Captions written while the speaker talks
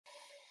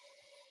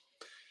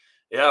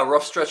Yeah,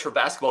 rough stretch for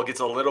basketball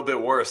gets a little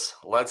bit worse.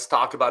 Let's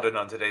talk about it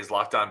on today's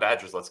Locked On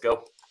Badgers. Let's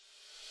go.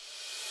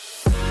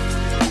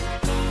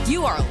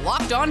 You are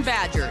Locked On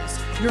Badgers,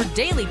 your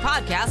daily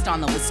podcast on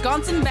the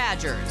Wisconsin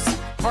Badgers.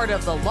 Part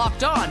of the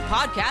Locked On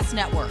Podcast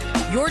Network,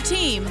 your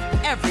team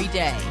every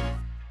day.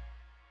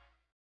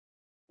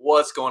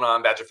 What's going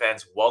on, Badger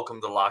fans? Welcome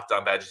to Locked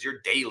On Badgers, your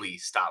daily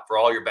stop for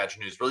all your Badger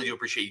news. Really do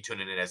appreciate you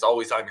tuning in. As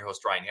always, I'm your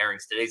host, Ryan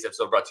Herrings. Today's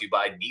episode brought to you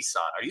by Nissan.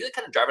 Are you the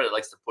kind of driver that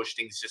likes to push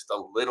things just a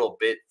little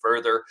bit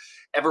further?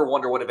 Ever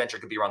wonder what adventure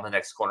could be around the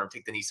next corner?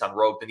 Take the Nissan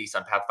Rogue, the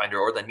Nissan Pathfinder,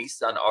 or the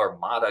Nissan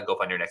Armada. Go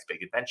find your next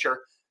big adventure.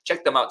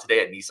 Check them out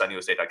today at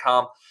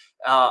nissanusa.com.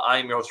 I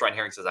am your host, Ryan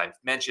Herrings. As I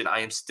mentioned,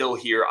 I am still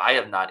here. I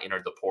have not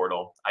entered the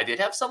portal. I did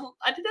have some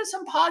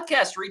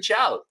podcasts reach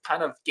out,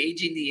 kind of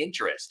gauging the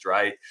interest,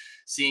 right?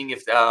 Seeing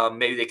if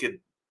maybe they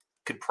could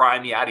pry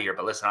me out of here.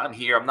 But listen, I'm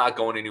here. I'm not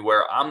going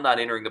anywhere. I'm not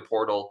entering the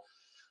portal.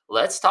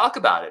 Let's talk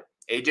about it.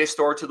 AJ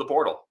Storr to the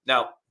portal.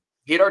 Now,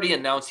 he had already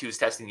announced he was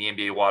testing the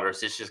NBA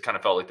waters. This just kind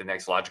of felt like the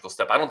next logical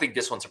step. I don't think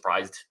this one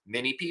surprised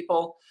many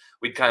people.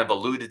 We'd kind of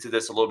alluded to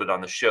this a little bit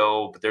on the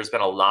show, but there's been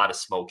a lot of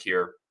smoke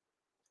here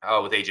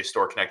with AJ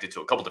Storr connected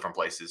to a couple different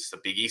places. The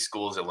Big East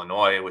schools,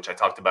 Illinois, which I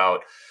talked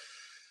about.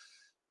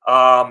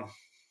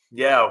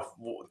 Yeah,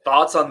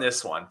 thoughts on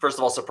this one? First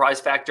of all,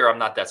 surprise factor, I'm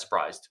not that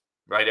surprised,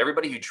 right?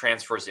 Everybody who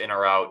transfers in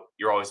or out,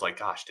 you're always like,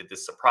 gosh, did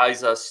this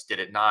surprise us? Did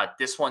it not?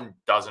 This one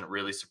doesn't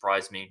really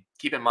surprise me.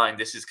 Keep in mind,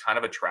 this is kind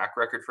of a track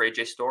record for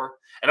AJ Storr.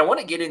 And I want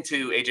to get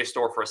into AJ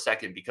Storr for a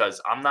second because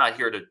I'm not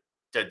here to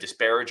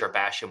disparage or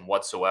bash him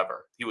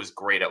whatsoever. He was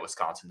great at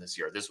Wisconsin this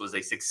year. This was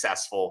a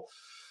successful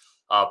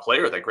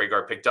player that Greg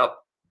Gard picked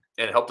up,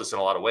 and it helped us in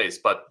a lot of ways.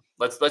 But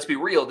let's be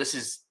real. This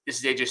is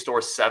AJ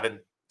Storr's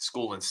seventh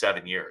school in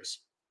 7 years,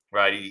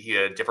 right? He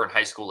had a different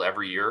high school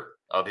every year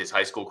of his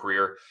high school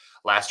career.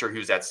 Last year he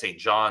was at St.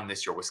 John.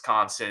 This year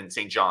Wisconsin.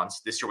 St.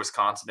 John's. This year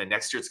Wisconsin, and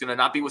next year it's going to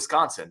not be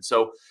Wisconsin.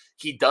 So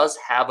he does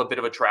have a bit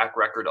of a track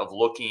record of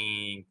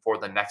looking for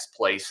the next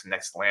place,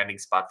 next landing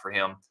spot for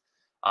him.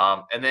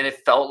 And then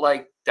it felt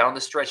like down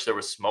the stretch there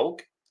was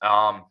smoke.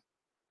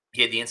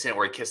 He had the incident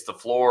where he kissed the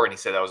floor, and he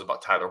said that was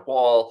about Tyler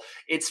Wall.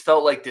 It's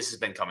felt like this has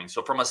been coming.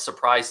 So from a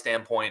surprise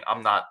standpoint,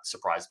 I'm not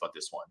surprised about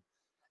this one.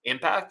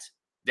 Impact,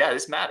 yeah,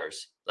 this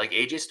matters. Like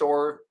AJ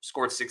Storr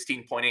scored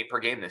 16.8 per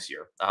game this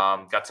year.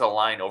 Got to the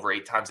line over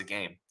 8 times a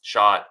game.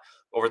 Shot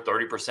over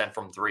 30%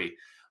 from 3.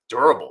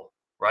 Durable,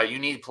 right? You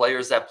need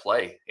players that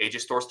play.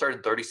 AJ Storr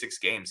started 36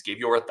 games, gave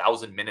you over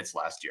 1,000 minutes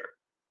last year.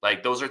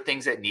 Like those are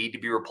things that need to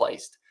be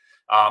replaced.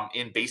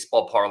 In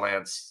baseball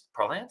parlance,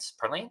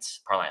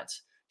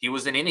 he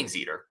was an innings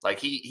eater. Like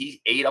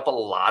he ate up a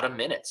lot of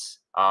minutes.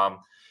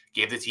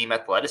 Gave the team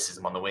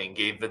athleticism on the wing,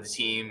 gave the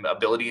team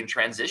ability in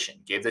transition,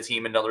 gave the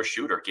team another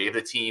shooter, gave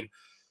the team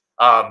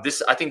I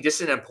think this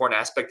is an important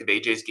aspect of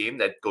AJ's game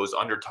that goes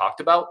under talked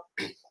about.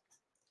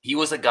 He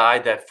was a guy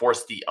that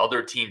forced the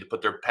other team to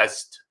put their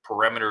pest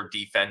perimeter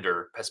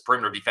defender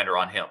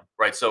on him,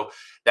 right? So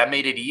that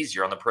made it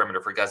easier on the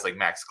perimeter for guys like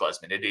Max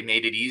Klesman. It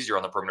made it easier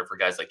on the perimeter for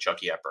guys like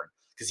Chucky Hepburn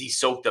because he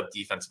soaked up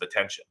defensive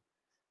attention.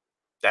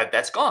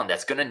 That's gone.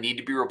 That's going to need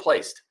to be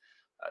replaced.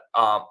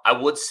 I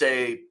would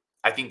say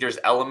I think there's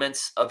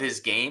elements of his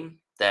game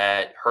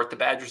that hurt the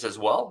Badgers as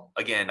well.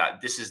 Again,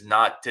 this is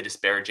not to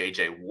disparage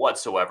AJ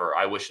whatsoever.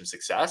 I wish him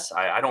success.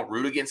 I don't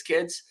root against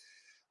kids.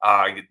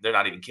 They're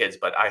not even kids,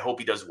 but I hope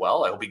he does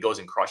well. I hope he goes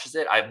and crushes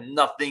it. I have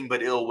nothing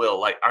but ill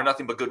will, or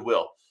nothing but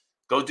goodwill.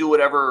 Go do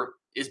whatever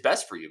is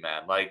best for you,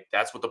 man. Like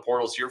that's what the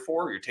portal's here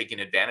for. You're taking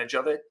advantage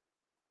of it.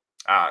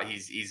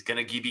 He's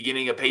going to be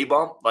getting a pay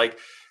bump. Like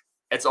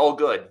it's all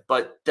good.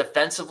 But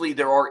defensively,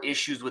 there are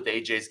issues with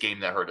AJ's game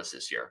that hurt us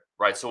this year,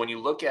 right? So when you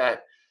look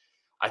at,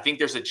 I think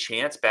there's a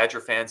chance Badger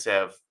fans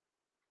have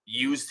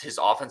used his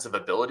offensive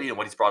ability and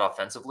what he's brought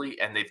offensively,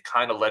 and they've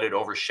kind of let it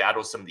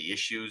overshadow some of the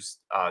issues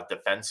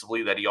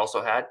defensively that he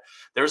also had.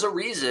 There's a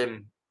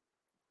reason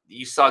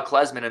you saw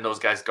Klesman and those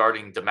guys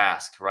guarding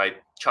Damask, right?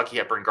 Chucky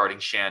Hepburn guarding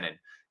Shannon,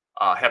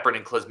 Hepburn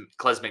and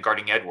Klesman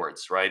guarding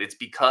Edwards, right? It's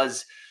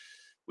because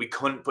we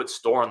couldn't put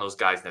Storr on those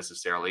guys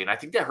necessarily, and I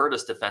think that hurt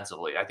us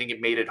defensively. I think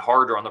it made it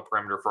harder on the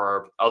perimeter for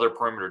our other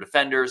perimeter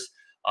defenders.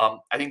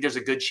 I think there's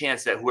a good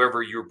chance that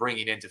whoever you're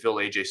bringing in to fill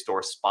AJ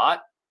Storr's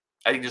spot,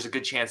 I think there's a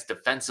good chance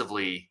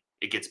defensively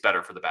it gets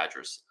better for the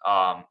Badgers.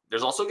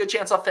 There's also a good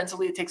chance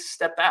offensively it takes a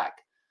step back,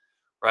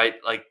 right?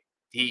 Like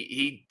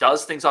he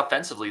does things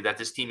offensively that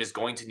this team is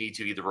going to need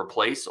to either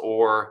replace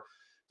or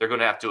they're going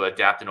to have to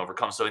adapt and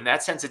overcome. So in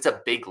that sense, it's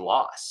a big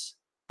loss.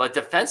 But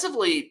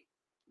defensively,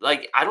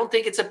 like I don't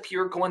think it's a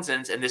pure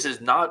coincidence, and this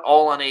is not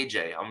all on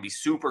AJ. I'm going to be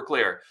super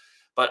clear.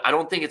 But I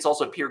don't think it's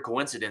also a pure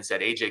coincidence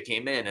that AJ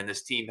came in and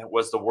this team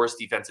was the worst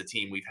defensive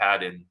team we've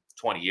had in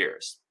 20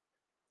 years.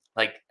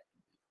 Like,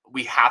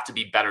 we have to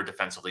be better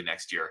defensively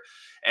next year.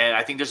 And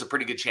I think there's a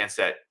pretty good chance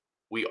that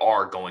we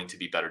are going to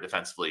be better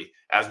defensively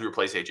as we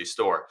replace AJ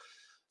Storr.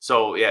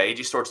 So, yeah,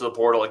 AJ Storr to the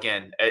portal.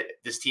 Again,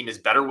 this team is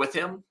better with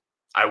him.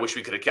 I wish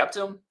we could have kept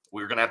him.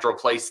 We're going to have to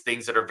replace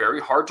things that are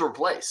very hard to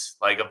replace,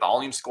 like a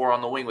volume scorer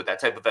on the wing with that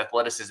type of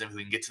athleticism who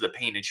can get to the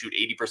paint and shoot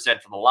 80%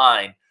 from the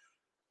line.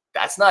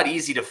 That's not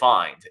easy to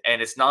find,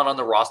 and it's not on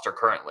the roster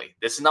currently.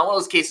 This is not one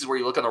of those cases where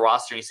you look on the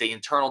roster and you say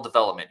internal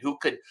development. Who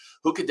could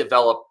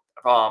develop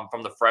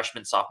from the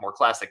freshman sophomore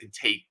class that can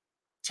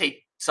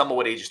take some of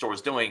what AJ Storr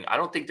was doing? I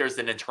don't think there's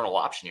an internal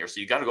option here.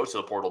 So you got to go to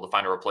the portal to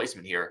find a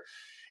replacement here.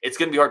 It's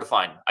going to be hard to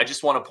find. I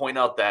just want to point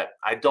out that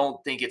I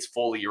don't think it's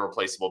fully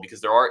irreplaceable because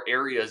there are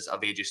areas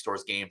of AJ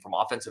Storr's game, from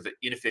offensive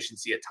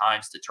inefficiency at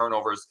times to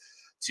turnovers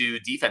to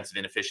defensive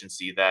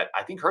inefficiency, that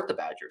I think hurt the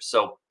Badgers.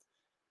 So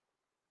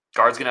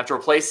Gard's going to have to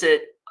replace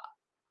it.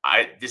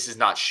 This is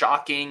not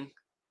shocking.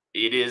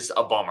 It is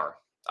a bummer.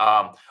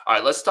 All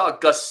right, let's talk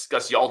Gus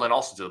Yalden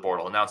also to the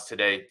portal. Announced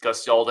today,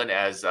 Gus Yalden,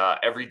 as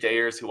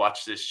everydayers who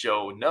watch this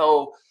show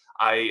know,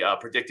 I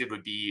predicted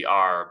would be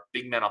our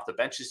big man off the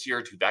bench this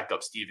year to back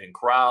up Steven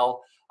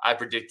Crowell. I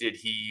predicted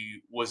he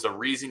was the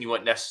reason you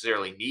wouldn't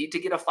necessarily need to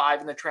get a 5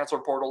 in the transfer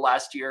portal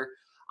last year.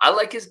 I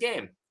like his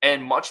game.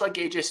 And much like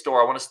AJ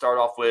Storr, I want to start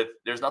off with,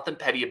 there's nothing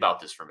petty about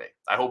this for me.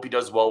 I hope he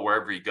does well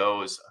wherever he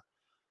goes.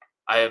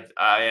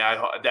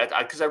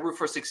 Because I root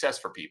for success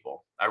for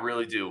people. I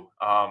really do.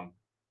 And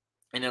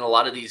in a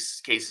lot of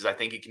these cases, I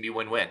think it can be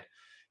win-win.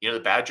 You know,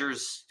 the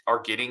Badgers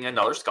are getting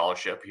another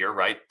scholarship here,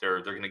 right?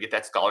 They're going to get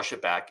that scholarship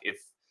back. If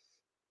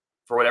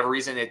for whatever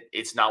reason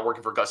it's not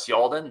working for Gus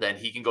Yalden, then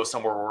he can go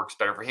somewhere where it works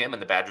better for him,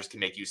 and the Badgers can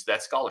make use of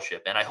that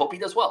scholarship. And I hope he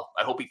does well.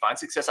 I hope he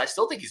finds success. I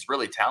still think he's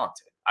really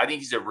talented. I think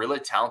he's a really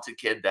talented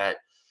kid that,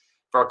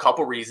 for a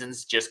couple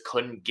reasons, just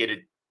couldn't get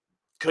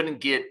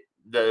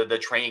the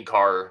train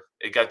car.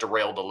 It got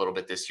derailed a little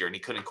bit this year, and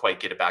he couldn't quite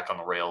get it back on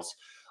the rails.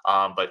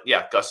 But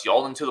yeah, Gus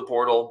Yalden to the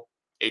portal,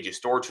 AJ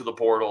Storr to the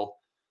portal.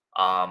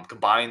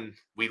 Combined,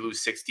 we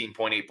lose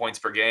 16.8 points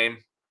per game.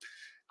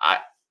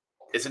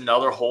 It's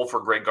another hole for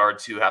Greg Gard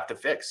to have to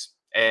fix.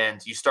 And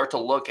you start to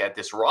look at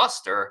this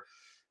roster.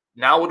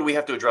 Now, what do we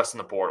have to address in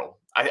the portal?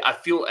 I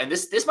feel, and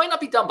this might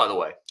not be done, by the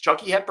way.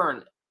 Chucky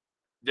Hepburn,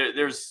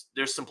 there's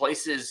some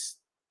places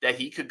that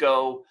he could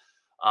go.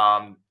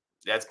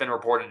 That's been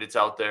reported. It's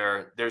out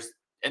there.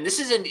 And this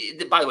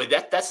isn't, by the way,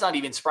 that's not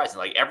even surprising.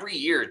 Like, every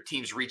year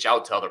teams reach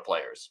out to other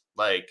players.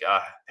 Like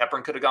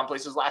Hepburn could have gone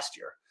places last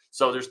year.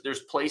 So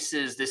there's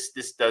places,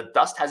 the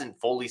dust hasn't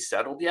fully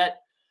settled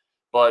yet.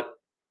 But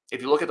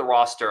if you look at the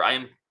roster,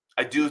 I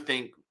do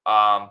think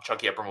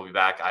Chucky Hepburn will be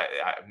back.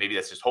 Maybe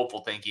that's just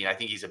hopeful thinking. I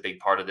think he's a big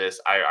part of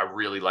this. I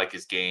really like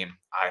his game.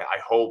 I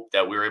hope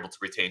that we're able to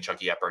retain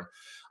Chucky Hepburn.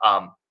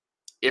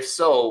 If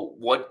so,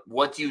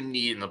 what do you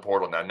need in the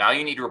portal now? Now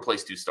you need to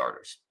replace 2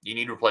 starters. You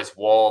need to replace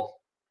Wall,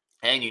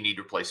 and you need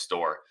to replace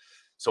Storr.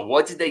 So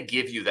what did they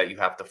give you that you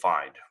have to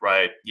find,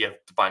 right? You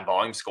have to find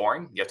volume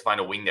scoring. You have to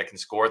find a wing that can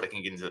score, that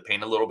can get into the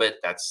paint a little bit.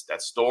 That's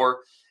Storr.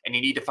 And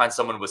you need to find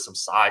someone with some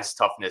size,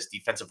 toughness,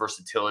 defensive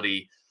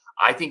versatility.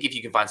 I think if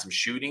you can find some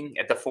shooting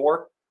at the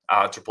 4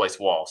 to replace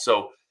Wall.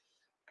 So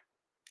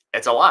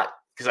it's a lot,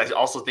 because I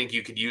also think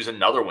you could use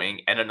another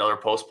wing and another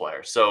post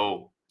player.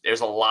 So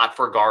there's a lot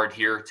for Gard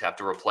here to have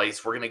to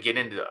replace. We're going to get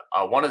into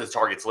one of the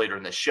targets later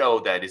in the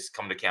show that is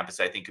coming to campus.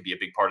 I think could be a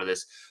big part of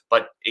this,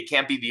 but it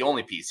can't be the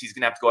only piece. He's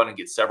going to have to go out and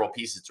get several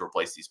pieces to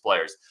replace these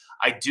players.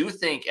 I do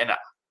think, and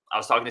I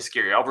was talking to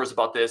Scary Alvarez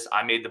about this.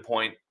 I made the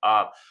point.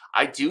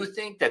 I do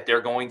think that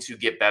they're going to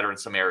get better in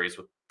some areas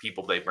with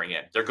people they bring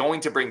in. They're going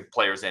to bring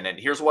players in. And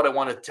here's what I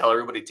want to tell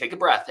everybody. Take a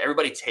breath.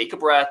 Everybody take a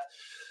breath.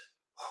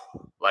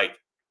 Like,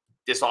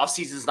 this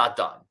offseason is not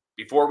done.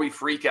 Before we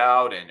freak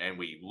out and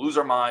we lose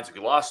our minds, we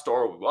lost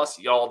Storr, we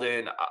lost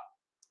Yalden.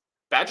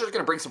 Badgers are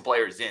going to bring some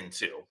players in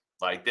too.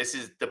 Like,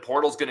 the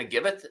portal's going to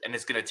give it, and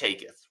it's going to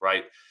take it,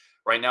 right?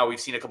 Right now, we've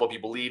seen a couple of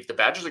people leave. The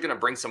Badgers are going to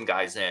bring some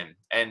guys in,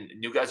 and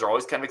new guys are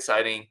always kind of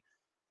exciting.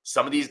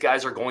 Some of these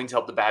guys are going to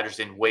help the Badgers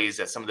in ways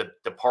that some of the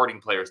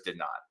departing players did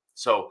not.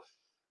 So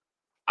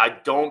I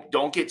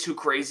don't get too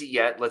crazy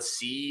yet. Let's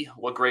see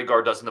what Greg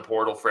Gard does in the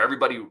portal. For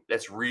everybody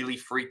that's really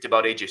freaked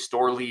about AJ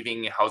Storr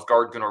leaving, how's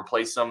Gard going to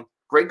replace him?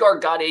 Greg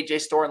Gard got AJ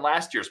Storr in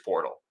last year's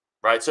portal,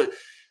 right? So,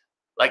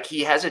 like,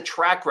 he has a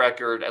track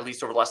record, at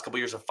least over the last couple of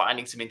years, of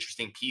finding some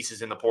interesting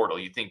pieces in the portal.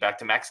 You think back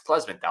to Max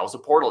Klesmit. That was a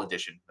portal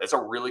addition. That's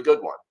a really good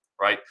one,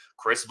 right?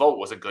 Chris Vogt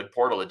was a good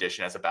portal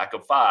addition as a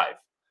backup 5.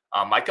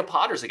 Micah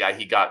Potter's a guy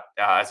he got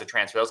as a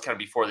transfer. That was kind of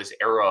before this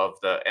era of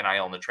the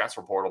NIL and the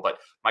transfer portal. But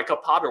Micah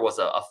Potter was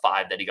a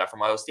 5 that he got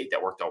from Ohio State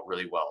that worked out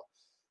really well.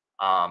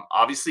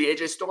 Obviously,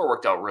 AJ Storr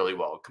worked out really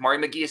well.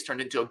 Kamari McGee has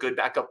turned into a good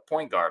backup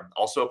point guard,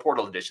 also a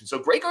portal addition. So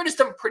Greg Gard has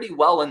done pretty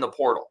well in the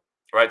portal,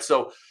 right?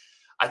 So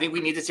I think we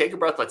need to take a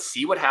breath. Let's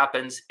see what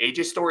happens.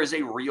 AJ Storr is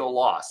a real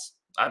loss.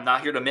 I'm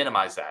not here to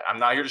minimize that. I'm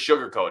not here to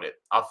sugarcoat it.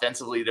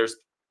 Offensively, there's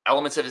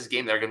elements of his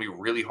game that are going to be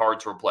really hard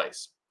to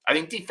replace. I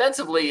think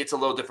defensively, it's a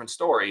little different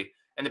story,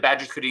 and the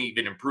Badgers could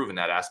even improve in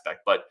that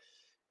aspect. But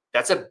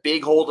that's a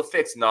big hole to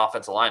fix in the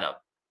offensive lineup.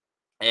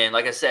 And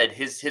like I said,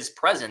 his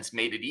presence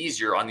made it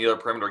easier on the other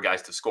perimeter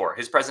guys to score.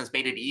 His presence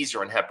made it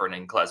easier on Hepburn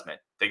and Klesmit.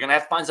 They're going to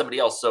have to find somebody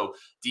else so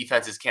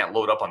defenses can't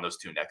load up on those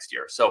 2 next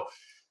year. So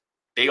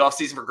big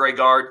offseason for Greg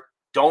Gard.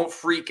 Don't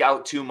freak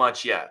out too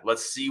much yet.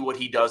 Let's see what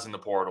he does in the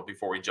portal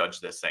before we judge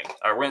this thing. All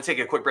right, we're going to take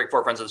a quick break for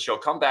our friends of the show.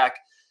 Come back.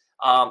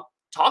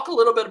 talk a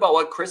little bit about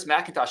what Chris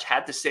McIntosh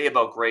had to say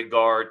about Greg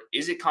Gard.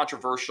 Is it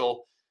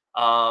controversial?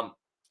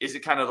 Is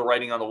it kind of the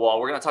writing on the wall?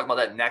 We're going to talk about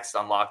that next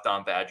on Locked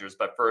On Badgers.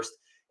 But first,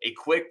 a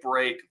quick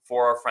break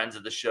for our friends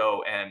of the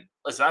show. And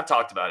listen, I've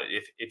talked about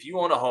it. If you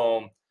own a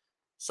home,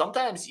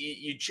 sometimes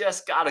you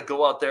just got to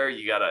go out there.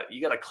 You got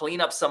to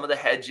clean up some of the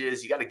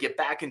hedges. You got to get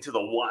back into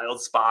the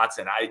wild spots.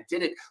 And I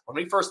did it when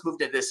we first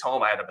moved into this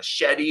home. I had a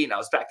machete and I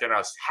was back there and I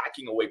was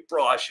hacking away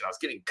brush and I was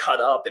getting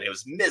cut up and it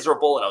was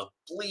miserable and I was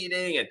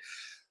bleeding and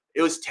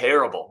it was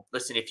terrible.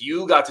 Listen, if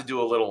you got to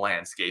do a little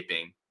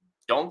landscaping,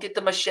 don't get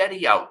the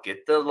machete out.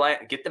 Get the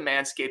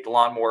Manscaped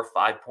Lawnmower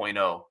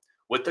 5.0.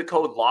 With the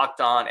code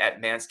LOCKEDON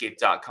at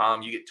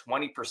manscaped.com, you get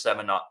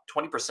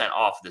 20%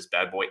 off this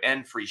bad boy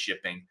and free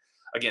shipping.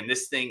 Again,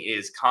 this thing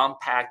is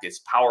compact. It's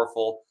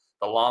powerful.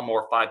 The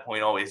Lawnmower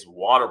 5.0 is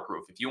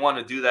waterproof. If you want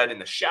to do that in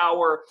the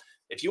shower,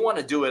 if you want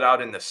to do it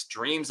out in the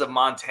streams of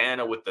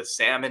Montana with the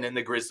salmon and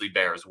the grizzly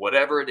bears,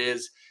 whatever it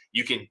is,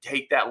 you can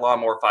take that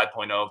Lawnmower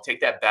 5.0, take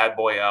that bad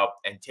boy out,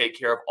 and take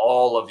care of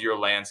all of your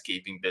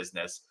landscaping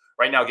business.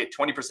 Right now, get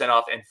 20%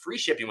 off and free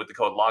shipping with the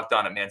code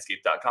LOCKEDON at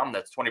manscaped.com.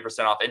 That's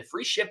 20% off and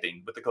free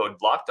shipping with the code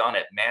LOCKEDON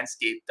at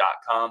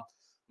manscaped.com.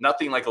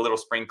 Nothing like a little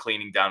spring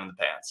cleaning down in the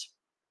pants.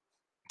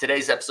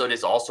 Today's episode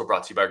is also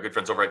brought to you by our good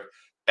friends over at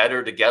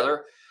Better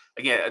Together.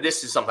 Again,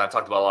 this is something I've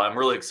talked about a lot. I'm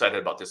really excited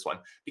about this one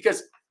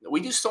because we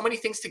do so many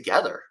things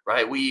together,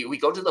 right? We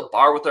go to the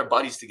bar with our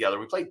buddies together.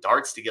 We play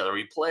darts together.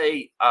 We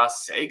play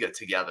Sega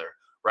together,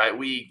 right?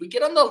 We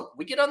get on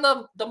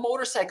the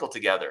motorcycle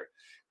together.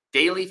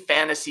 Daily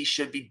fantasy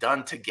should be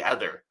done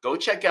together. Go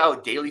check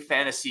out Daily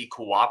Fantasy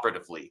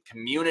cooperatively,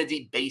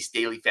 community-based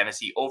daily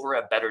fantasy over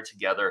at Better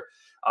Together.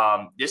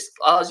 This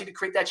allows you to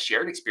create that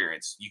shared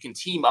experience. You can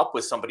team up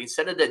with somebody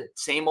instead of the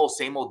same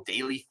old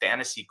daily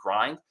fantasy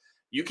grind.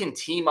 You can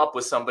team up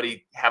with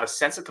somebody, have a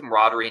sense of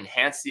camaraderie,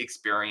 enhance the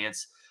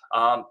experience,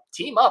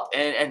 team up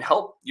and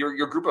help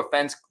your group of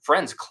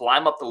friends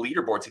climb up the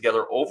leaderboard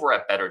together over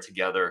at Better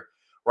Together.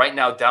 Right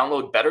now,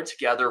 download Better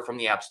Together from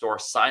the App Store.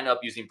 Sign up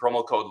using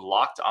promo code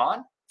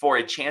LOCKEDON for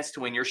a chance to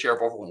win your share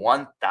of over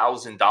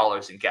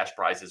 $1,000 in cash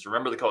prizes.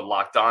 Remember the code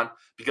LOCKEDON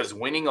because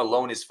winning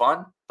alone is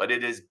fun, but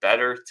it is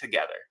better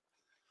together.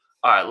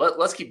 All right,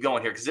 let's keep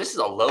going here because this is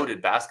a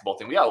loaded basketball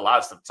thing. We got a lot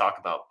of stuff to talk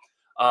about.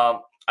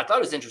 I thought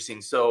it was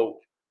interesting. So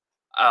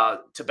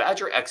to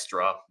Badger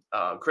Extra,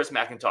 Chris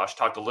McIntosh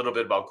talked a little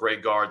bit about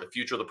Greg Gard, the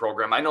future of the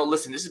program. I know,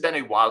 listen, this has been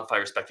a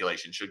wildfire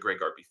speculation. Should Greg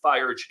Gard be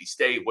fired? Should he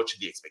stay? What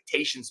should the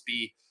expectations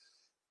be?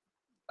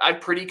 I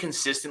pretty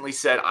consistently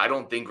said I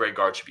don't think Greg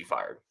Gard should be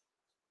fired.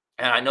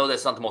 And I know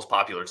that's not the most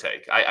popular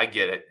take. I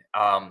get it.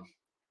 And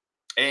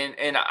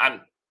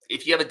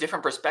if you have a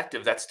different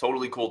perspective, that's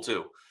totally cool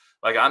too.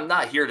 Like, I'm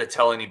not here to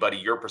tell anybody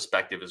your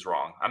perspective is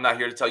wrong. I'm not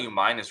here to tell you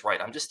mine is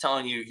right. I'm just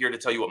here to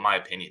tell you what my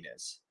opinion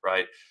is,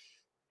 right?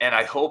 And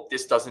I hope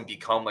this doesn't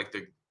become like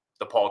the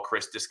Paul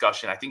Chris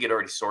discussion. I think it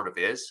already sort of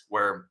is,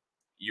 where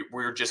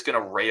we're just going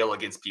to rail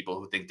against people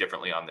who think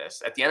differently on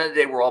this. At the end of the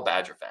day, we're all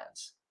Badger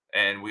fans,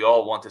 and we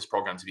all want this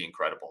program to be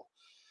incredible.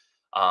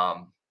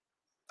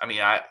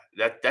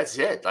 That's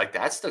it. Like,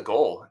 that's the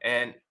goal.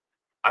 And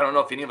I don't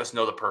know if any of us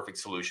know the perfect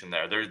solution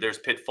there. There's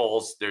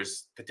pitfalls,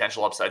 there's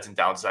potential upsides and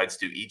downsides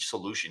to each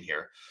solution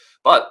here.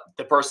 But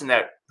the person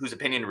whose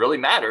opinion really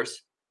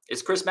matters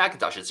is Chris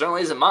McIntosh. It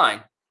certainly isn't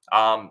mine.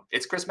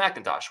 It's Chris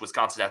McIntosh,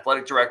 Wisconsin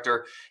athletic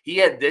director. He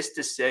had this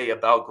to say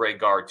about Greg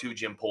Gard to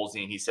Jim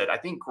Polsey, and he said, "I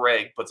think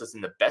Greg puts us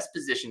in the best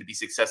position to be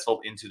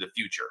successful into the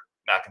future,"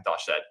 McIntosh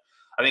said.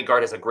 "I think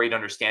Gard has a great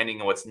understanding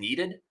of what's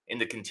needed in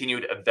the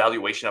continued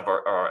evaluation of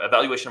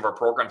our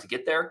program to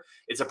get there.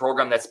 It's a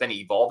program that's been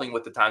evolving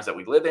with the times that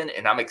we live in,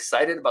 and I'm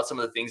excited about some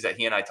of the things that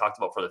he and I talked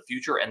about for the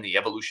future and the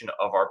evolution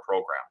of our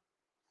program."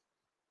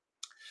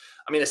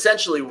 I mean,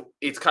 essentially,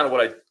 it's kind of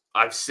what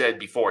I've said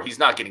before. He's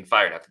not getting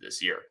fired after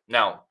this year.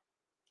 Now,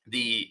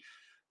 the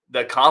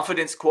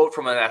confidence quote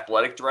from an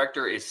athletic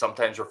director is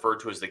sometimes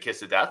referred to as the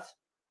kiss of death,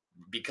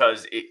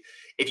 because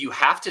if you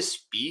have to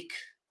speak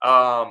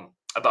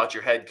about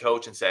your head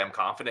coach and say, "I'm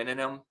confident in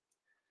him,"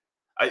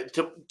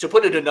 to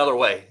put it another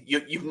way,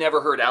 you've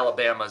never heard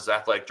Alabama's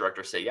athletic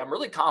director say, "Yeah, I'm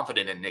really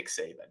confident in Nick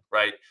Saban,"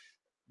 right?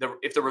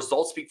 If the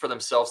results speak for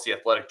themselves, the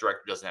athletic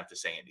director doesn't have to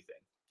say anything.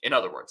 In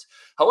other words,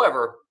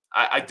 however,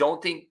 I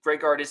don't think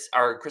Greg Gard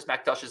or Chris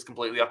McIntosh is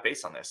completely off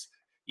base on this.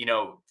 You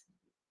know,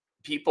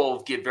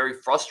 people get very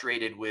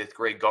frustrated with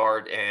Greg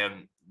Gard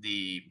and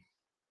the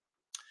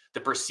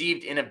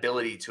perceived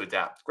inability to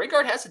adapt. Greg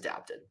Gard has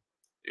adapted.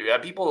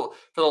 People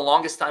for the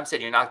longest time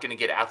said you're not going to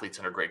get athletes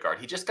under Greg Gard.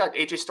 He just got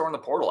AJ Storr in the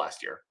portal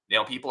last year. You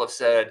know, people have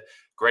said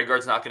Greg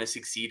Gard's not going to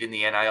succeed in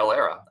the NIL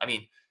era. I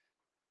mean,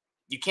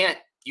 you can't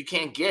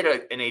get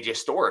an AJ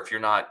Storr if you're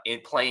not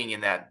playing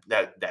in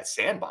that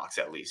sandbox.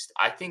 At least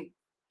I think,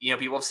 you know,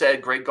 people have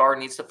said Greg Gard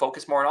needs to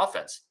focus more on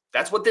offense.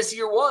 That's what this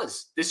year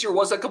was. This year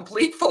was a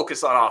complete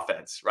focus on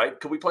offense, right?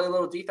 Could we play a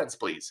little defense,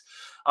 please?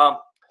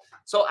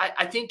 So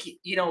I think,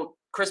 you know,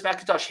 Chris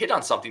McIntosh hit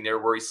on something there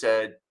where he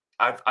said,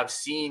 I've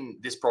seen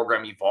this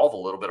program evolve a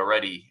little bit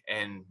already,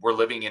 and we're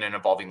living in an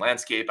evolving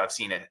landscape. I've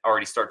seen it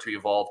already start to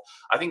evolve.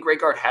 I think Greg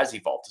Gard has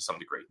evolved to some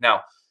degree.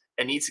 Now,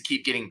 it needs to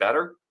keep getting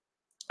better.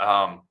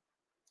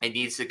 It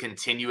needs to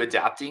continue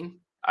adapting.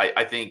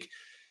 I think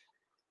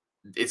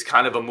it's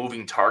kind of a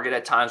moving target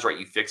at times, right?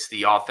 You fix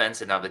the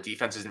offense, and now the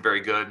defense isn't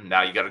very good.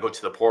 Now you got to go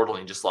to the portal,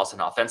 and you just lost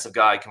an offensive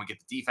guy. Can we get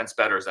the defense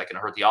better? Is that going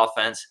to hurt the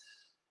offense?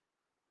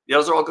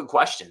 Those are all good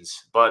questions,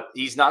 but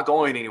he's not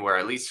going anywhere,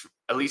 at least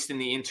in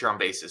the interim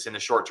basis, in the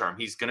short term.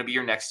 He's going to be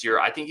here next year.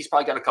 I think he's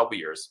probably got a couple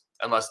years,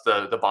 unless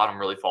the bottom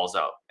really falls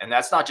out. And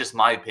that's not just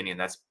my opinion.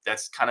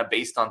 That's kind of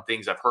based on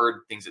things I've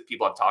heard, things that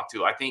people have talked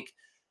to.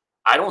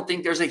 I don't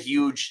think there's a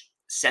huge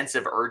sense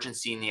of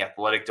urgency in the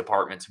athletic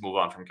department to move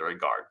on from Greg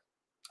Gard.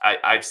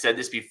 I've said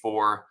this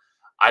before.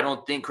 I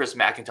don't think Chris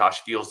McIntosh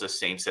feels the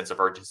same sense of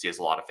urgency as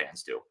a lot of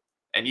fans do.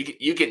 And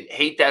you can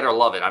hate that or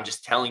love it. I'm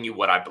just telling you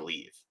what I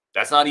believe.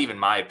 That's not even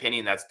my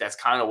opinion. That's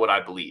kind of what I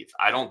believe.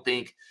 I don't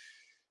think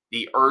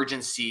the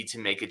urgency to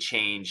make a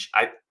change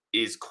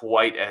is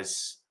quite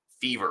as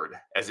fevered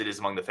as it is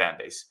among the fan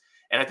base.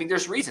 And I think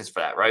there's reasons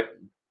for that, right?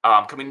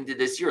 Coming into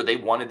this year, they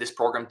wanted this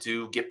program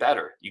to get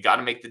better. You got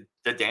to make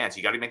the dance.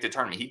 You got to make the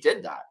tournament. He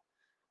did that.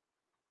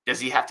 Does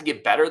he have to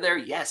get better there?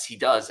 Yes, he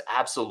does.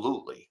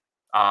 Absolutely.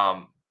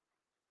 But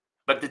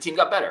the team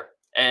got better,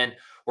 and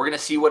we're going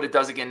to see what it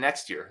does again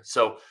next year.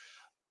 So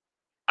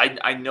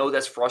I know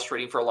that's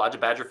frustrating for a lot of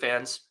Badger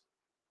fans,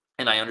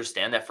 and I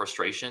understand that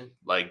frustration.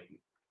 Like,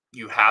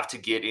 you have to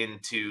get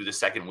into the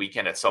second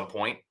weekend at some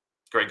point.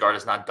 Greg Gard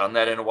has not done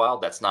that in a while.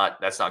 That's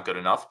not good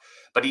enough.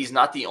 But he's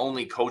not the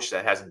only coach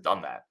that hasn't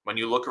done that. When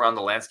you look around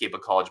the landscape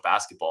of college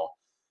basketball,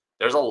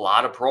 there's a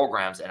lot of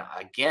programs. And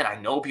again, I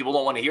know people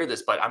don't want to hear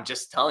this, but I'm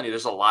just telling you,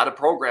 there's a lot of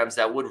programs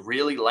that would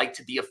really like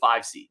to be a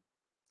 5 seed.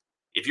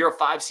 If you're a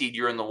 5 seed,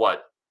 you're in the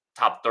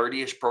top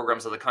 30-ish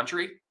programs of the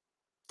country,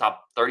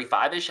 top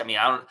 35-ish. I mean,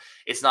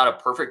 it's not a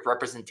perfect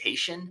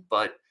representation,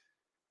 but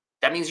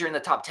that means you're in the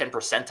top 10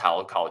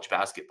 percentile of college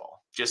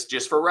basketball,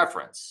 just for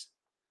reference.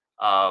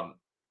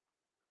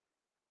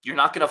 You're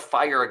not going to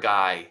fire a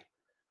guy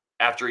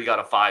after he got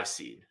a 5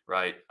 seed,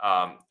 right?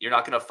 You're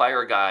not going to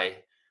fire a guy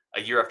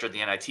a year after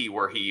the NIT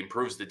where he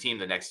improves the team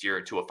the next year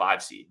to a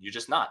 5 seed. You're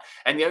just not.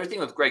 And the other thing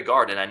with Greg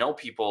Gard, and I know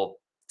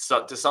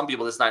to some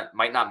people this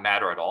might not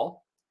matter at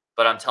all,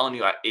 but I'm telling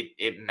you,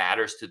 it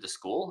matters to the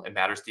school. It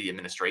matters to the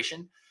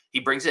administration.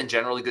 He brings in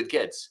generally good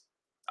kids.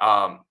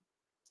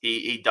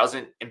 He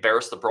doesn't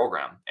embarrass the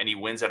program, and he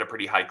wins at a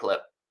pretty high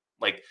clip.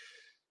 Like,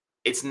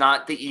 it's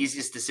not the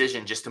easiest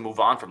decision just to move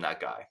on from that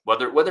guy.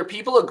 Whether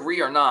people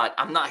agree or not,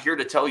 I'm not here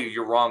to tell you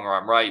you're wrong or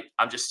I'm right.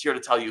 I'm just here to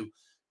tell you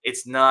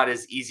it's not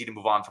as easy to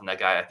move on from that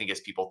guy, I think,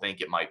 as people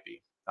think it might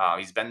be.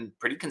 He's been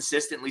pretty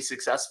consistently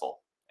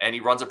successful, and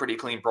he runs a pretty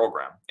clean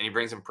program, and he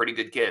brings in pretty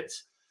good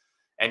kids,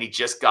 and he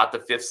just got the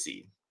 5th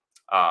seed.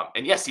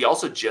 And yes, he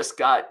also just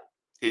got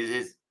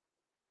his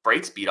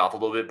breaks beat off a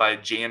little bit by a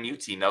JMU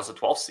team that was a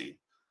 12th seed.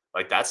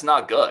 Like, that's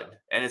not good,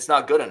 and it's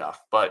not good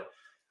enough. But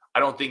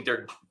I don't think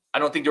there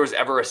was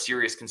ever a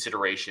serious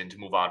consideration to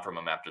move on from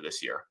him after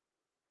this year.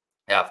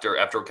 After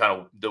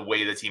kind of the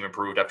way the team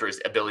improved, after his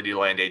ability to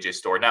land AJ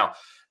Storr. Now,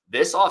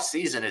 this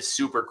offseason is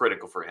super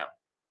critical for him,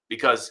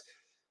 because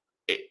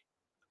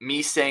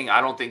me saying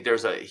I don't think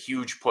there's a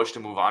huge push to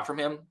move on from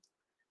him,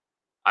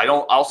 I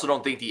also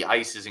don't think the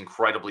ice is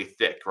incredibly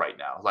thick right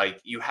now. Like,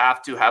 you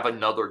have to have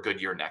another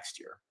good year next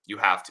year. You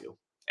have to.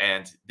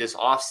 And this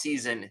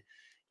offseason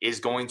is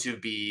going to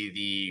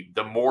be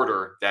the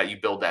mortar that you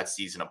build that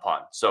season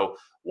upon. So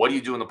what do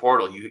you do in the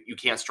portal? You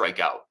can't strike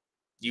out.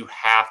 You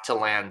have to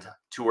land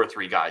 2 or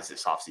 3 guys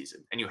this offseason.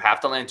 And you have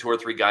to land 2 or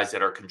 3 guys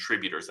that are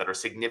contributors, that are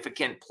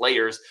significant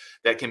players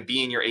that can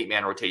be in your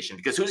 8-man rotation.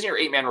 Because who's in your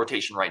 8-man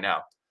rotation right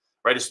now?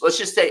 Right? Let's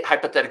just say,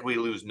 hypothetically,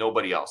 we lose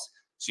nobody else.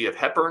 So you have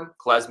Hepburn,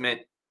 Klesmit,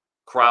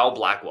 Crowell,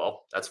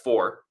 Blackwell. That's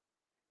 4.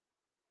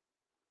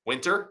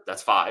 Winter,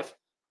 that's 5.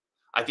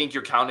 I think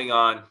you're counting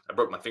on, I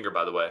broke my finger,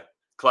 by the way.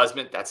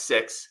 Klesmit, that's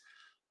 6.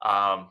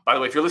 By the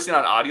way, if you're listening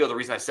on audio, the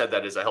reason I said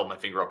that is I held my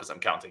finger up as I'm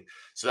counting.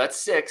 So that's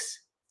 6.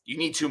 You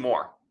need 2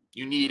 more.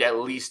 You need at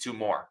least 2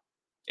 more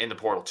in the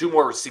portal, 2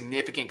 more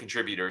significant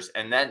contributors.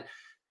 And then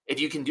if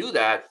you can do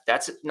that,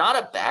 that's not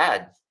a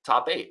bad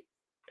top 8.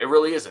 It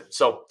really isn't.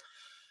 So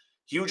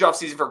huge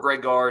offseason for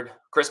Greg Gard.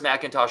 Chris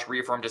McIntosh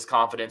reaffirmed his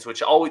confidence,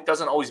 which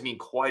doesn't always mean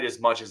quite as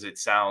much as it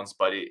sounds,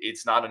 but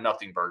it's not a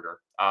nothing burger.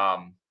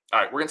 All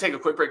right, we're going to take a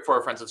quick break for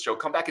our friends of the show.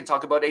 Come back and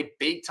talk about a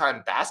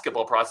big-time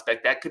basketball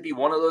prospect that could be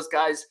one of those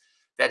guys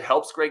that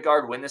helps Greg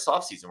Gard win this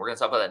offseason. We're going to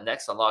talk about that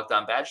next on Locked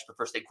On Badgers. But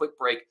first, a quick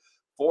break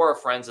for our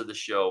friends of the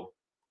show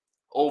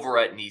over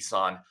at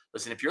Nissan.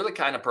 Listen, if you're the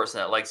kind of person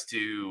that likes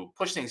to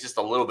push things just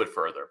a little bit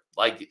further,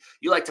 like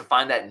you like to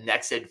find that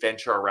next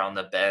adventure around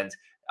the bend,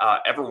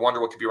 ever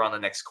wonder what could be around the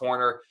next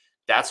corner,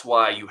 that's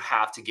why you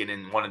have to get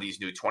in one of these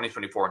new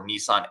 2024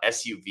 Nissan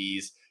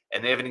SUVs.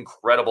 And they have an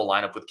incredible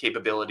lineup with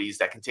capabilities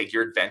that can take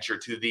your adventure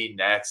to the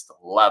next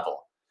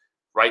level.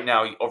 Right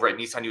now, over at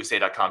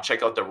NissanUSA.com,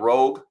 check out the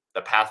Rogue, the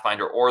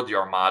Pathfinder, or the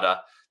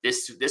Armada.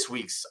 This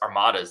week's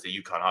Armada is the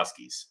Yukon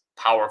Huskies.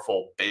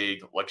 powerful,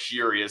 big,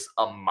 luxurious,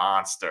 a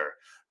monster.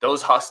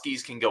 Those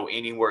Huskies can go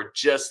anywhere,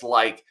 just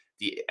like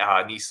the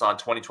Nissan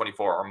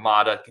 2024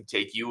 Armada can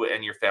take you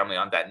and your family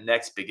on that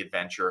next big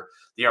adventure.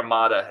 The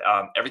Armada,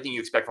 everything you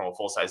expect from a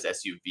full-size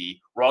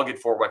SUV,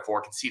 rugged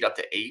 4x4, can seat up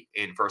to 8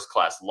 in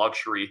first-class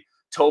luxury,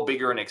 tow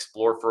bigger and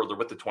explore further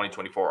with the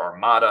 2024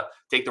 Armada.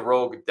 Take the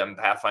Rogue, the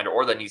Pathfinder,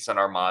 or the Nissan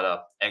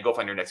Armada and go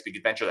find your next big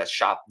adventure. That's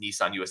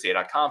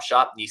shopnissanusa.com,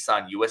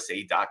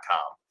 shopnissanusa.com.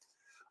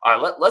 All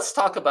right, let's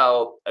talk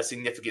about a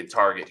significant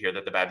target here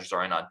that the Badgers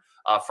are in on.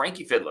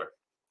 Frankie Fidler.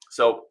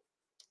 So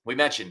we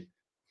mentioned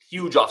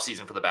huge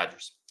offseason for the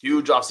Badgers,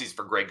 huge offseason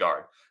for Greg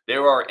Gard.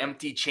 There are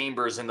empty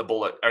chambers in the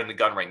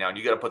gun right now, and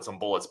you got to put some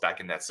bullets back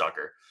in that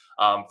sucker.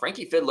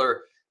 Frankie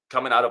Fidler,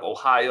 coming out of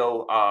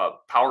Ohio,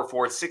 power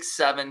forward,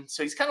 6'7".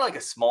 So he's kind of like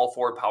a small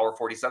forward, power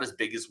forward. He's not as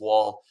big as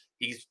Wall.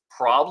 He's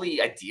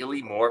probably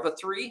ideally more of a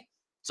 3.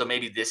 So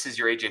maybe this is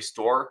your AJ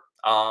Storr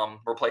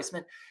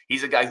replacement.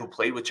 He's a guy who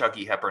played with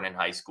Chucky Hepburn in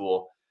high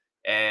school.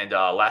 And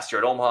last year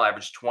at Omaha,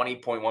 averaged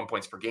 20.1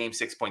 points per game,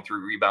 6.3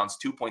 rebounds,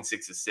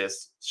 2.6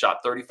 assists,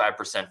 shot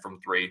 35% from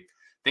 3.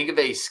 Think of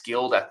a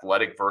skilled,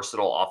 athletic,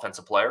 versatile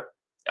offensive player.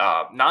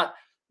 Not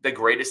the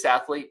greatest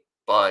athlete,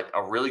 but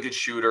a really good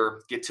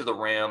shooter, get to the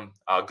rim,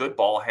 a good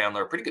ball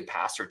handler, pretty good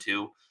passer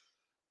too.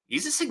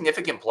 He's a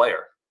significant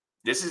player.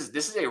 This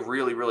is a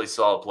really, really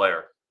solid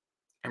player.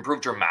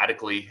 Improved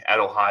dramatically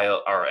at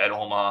Ohio or at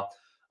Omaha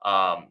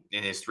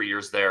in his 3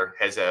 years there.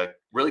 Has a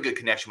really good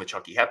connection with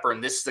Chucky Hepburn.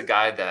 This is a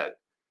guy that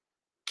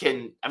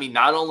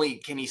not only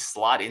can he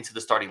slot into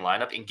the starting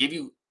lineup and give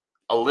you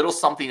a little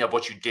something of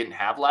what you didn't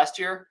have last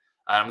year.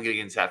 I'm going to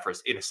get into that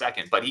in a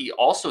second, but he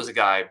also is a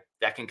guy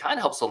that can kind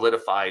of help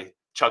solidify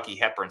Chucky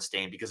Hepburn's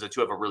stain because the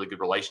two have a really good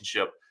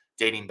relationship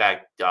dating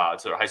back to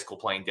their high school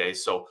playing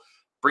days. So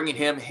bringing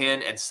him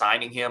in and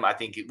signing him, I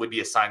think it would be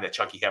a sign that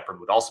Chucky Hepburn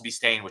would also be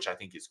staying, which I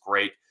think is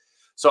great.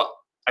 So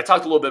I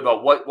talked a little bit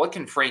about what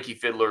can Frankie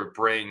Fidler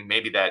bring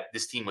maybe that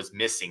this team was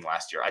missing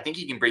last year. I think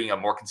he can bring a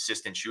more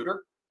consistent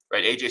shooter,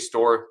 right? AJ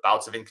Storr,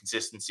 bouts of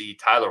inconsistency.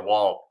 Tyler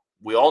Wall,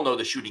 we all know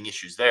the shooting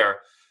issues there.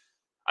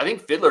 I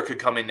think Fidler could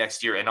come in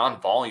next year and on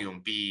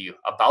volume be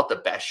about the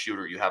best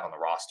shooter you have on the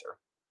roster,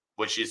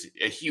 which is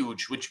a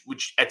huge,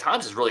 which at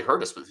times has really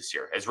hurt us this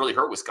year, has really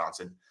hurt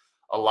Wisconsin.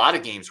 A lot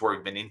of games where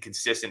we've been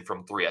inconsistent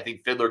from 3. I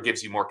think Fidler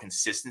gives you more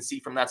consistency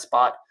from that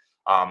spot.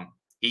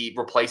 He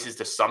replaces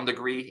to some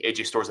degree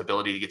AJ Storr's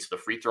ability to get to the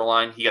free throw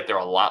line. He got there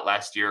a lot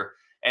last year.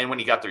 And when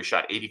he got there, he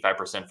shot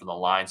 85% from the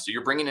line. So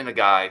you're bringing in a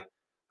guy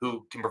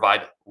who can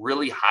provide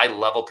really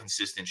high-level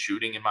consistent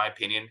shooting, in my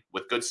opinion,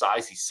 with good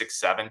size. He's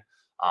 6'7".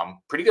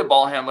 Pretty good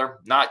ball handler.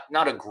 Not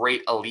a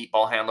great elite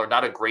ball handler,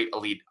 not a great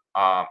elite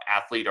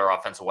athlete or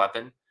offensive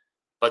weapon,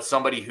 but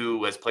somebody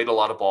who has played a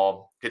lot of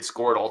ball, could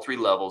score at all 3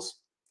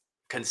 levels,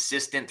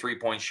 consistent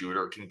three-point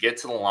shooter, can get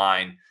to the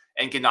line,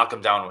 and can knock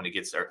him down when he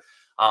gets there.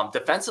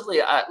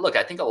 Defensively,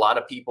 I think a lot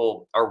of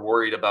people are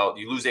worried about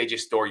you lose AJ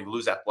Storr, you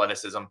lose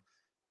athleticism.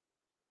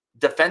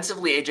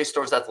 Defensively, AJ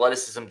Storr's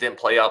athleticism didn't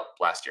play up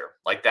last year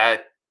like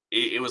that.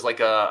 It was like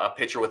a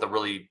pitcher with a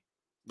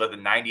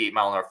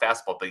 98-mile-an-hour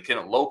fastball, but he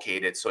couldn't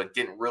locate it, so it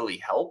didn't really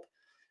help.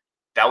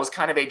 That was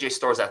kind of AJ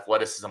Storr's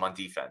athleticism on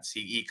defense.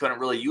 He couldn't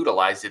really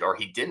utilize it, or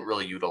he didn't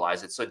really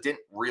utilize it, so it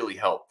didn't really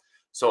help.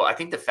 So I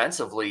think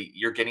defensively,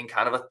 you're getting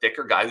kind of a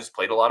thicker guy who's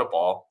played a lot of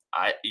ball.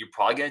 You're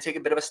probably going to take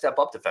a bit of a step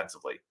up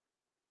defensively.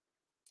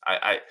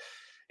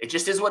 It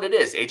just is what it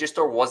is. AJ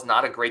Storr was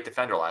not a great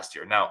defender last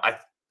year. Now,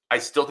 I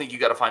still think you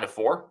got to find a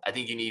 4. I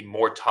think you need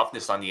more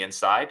toughness on the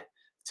inside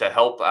to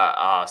help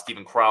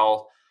Stephen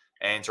Crowell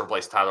and to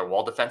replace Tyler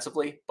Wall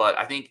defensively. But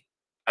I think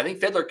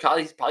Fidler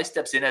probably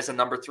steps in as a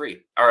number 3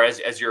 or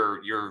as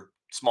your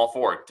small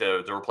forward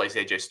to replace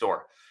AJ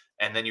Storr.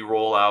 And then you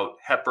roll out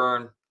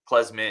Hepburn,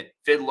 Klesmit,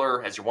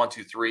 Fidler as your 1,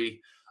 2,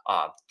 3.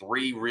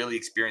 3 really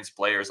experienced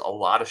players, a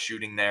lot of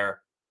shooting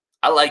there.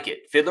 I like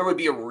it. Fidler would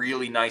be a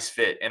really nice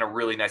fit and a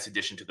really nice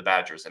addition to the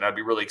Badgers. And I'd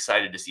be really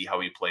excited to see how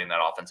he play in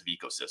that offensive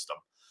ecosystem.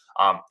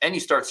 And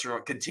you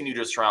continue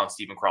to surround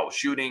Stephen Crowell with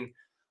shooting.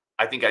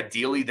 I think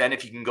ideally then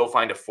if you can go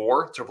find a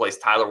 4 to replace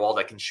Tyler Wall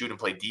that can shoot and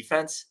play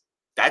defense,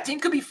 that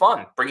team could be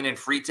fun. Bringing in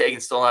Freitag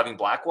and still having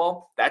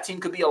Blackwell, that team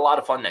could be a lot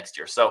of fun next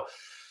year. So,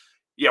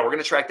 yeah, we're going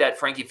to track that.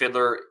 Frankie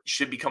Fidler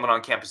should be coming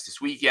on campus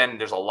this weekend.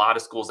 There's a lot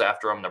of schools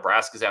after him.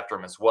 Nebraska's after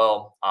him as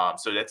well.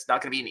 So that's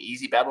not going to be an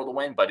easy battle to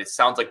win, but it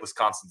sounds like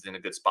Wisconsin's in a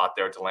good spot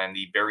there to land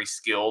the very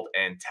skilled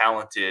and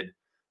talented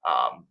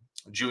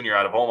junior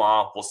out of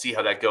Omaha. We'll see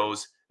how that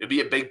goes. It'll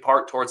be a big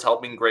part towards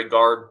helping Greg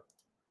Gard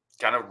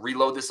kind of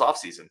reload this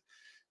offseason.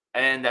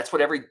 And that's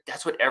what every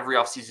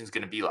offseason is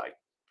going to be like.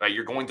 Right?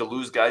 You're going to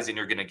lose guys and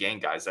you're going to gain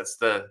guys. It's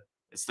the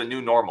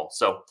new normal.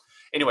 So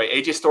anyway,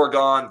 AJ Storr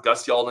gone,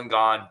 Gus Yalden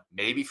gone,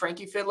 maybe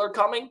Frankie Fidler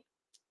coming,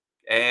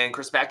 and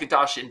Chris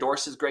McIntosh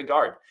endorses Greg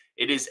Gard.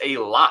 It is a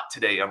lot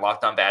today on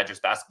Locked On Badgers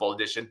Basketball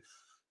Edition.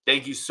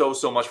 Thank you so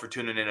much for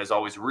tuning in. As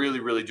always,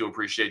 really, really do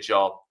appreciate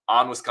y'all.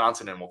 On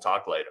Wisconsin, and we'll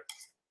talk later.